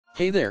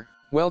Hey there,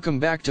 welcome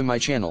back to my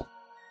channel.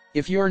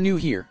 If you're new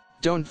here,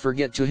 don't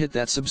forget to hit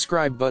that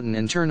subscribe button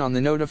and turn on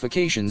the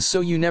notifications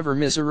so you never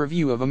miss a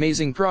review of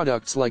amazing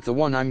products like the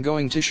one I'm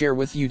going to share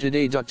with you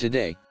today.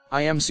 Today,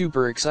 I am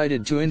super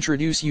excited to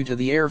introduce you to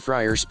the Air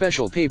Fryer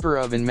Special Paper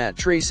Oven Mat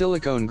Tray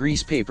Silicone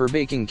Grease Paper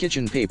Baking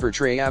Kitchen Paper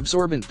Tray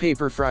Absorbent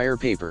Paper Fryer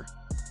Paper.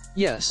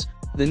 Yes,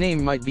 the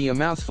name might be a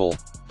mouthful,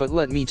 but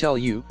let me tell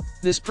you,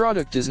 this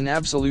product is an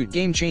absolute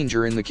game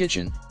changer in the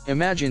kitchen.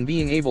 Imagine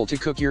being able to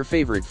cook your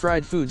favorite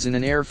fried foods in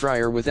an air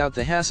fryer without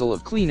the hassle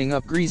of cleaning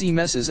up greasy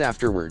messes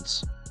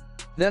afterwards.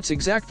 That's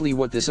exactly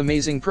what this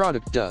amazing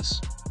product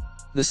does.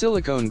 The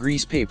silicone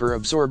grease paper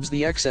absorbs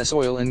the excess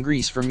oil and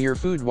grease from your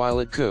food while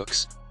it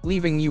cooks,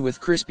 leaving you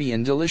with crispy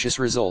and delicious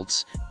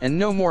results, and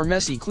no more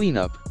messy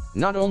cleanup.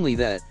 Not only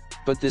that,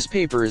 but this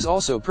paper is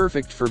also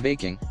perfect for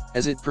baking,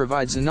 as it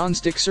provides a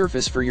non-stick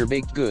surface for your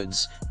baked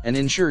goods, and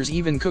ensures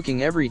even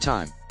cooking every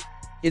time.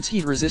 It's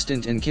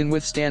heat-resistant and can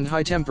withstand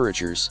high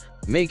temperatures,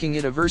 making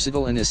it a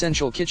versatile and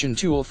essential kitchen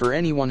tool for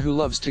anyone who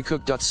loves to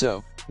cook.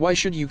 So, why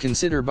should you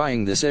consider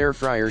buying this Air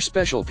Fryer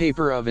Special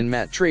Paper Oven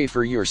Mat Tray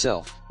for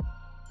yourself?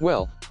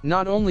 Well,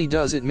 not only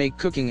does it make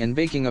cooking and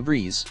baking a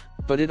breeze,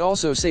 but it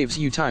also saves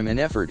you time and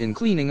effort in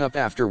cleaning up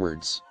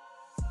afterwards.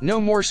 No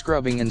more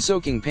scrubbing and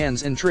soaking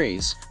pans and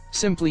trays,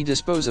 simply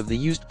dispose of the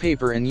used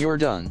paper and you're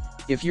done.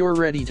 If you're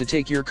ready to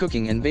take your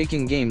cooking and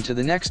baking game to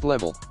the next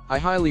level, I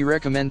highly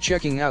recommend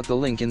checking out the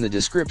link in the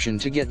description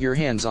to get your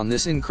hands on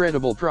this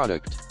incredible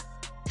product.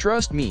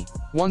 Trust me,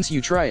 once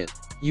you try it,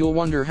 you'll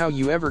wonder how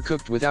you ever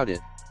cooked without it.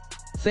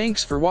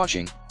 Thanks for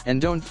watching,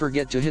 and don't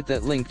forget to hit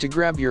that link to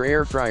grab your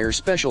Air Fryer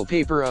Special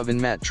Paper Oven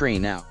Mat Tray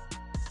now.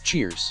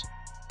 Cheers!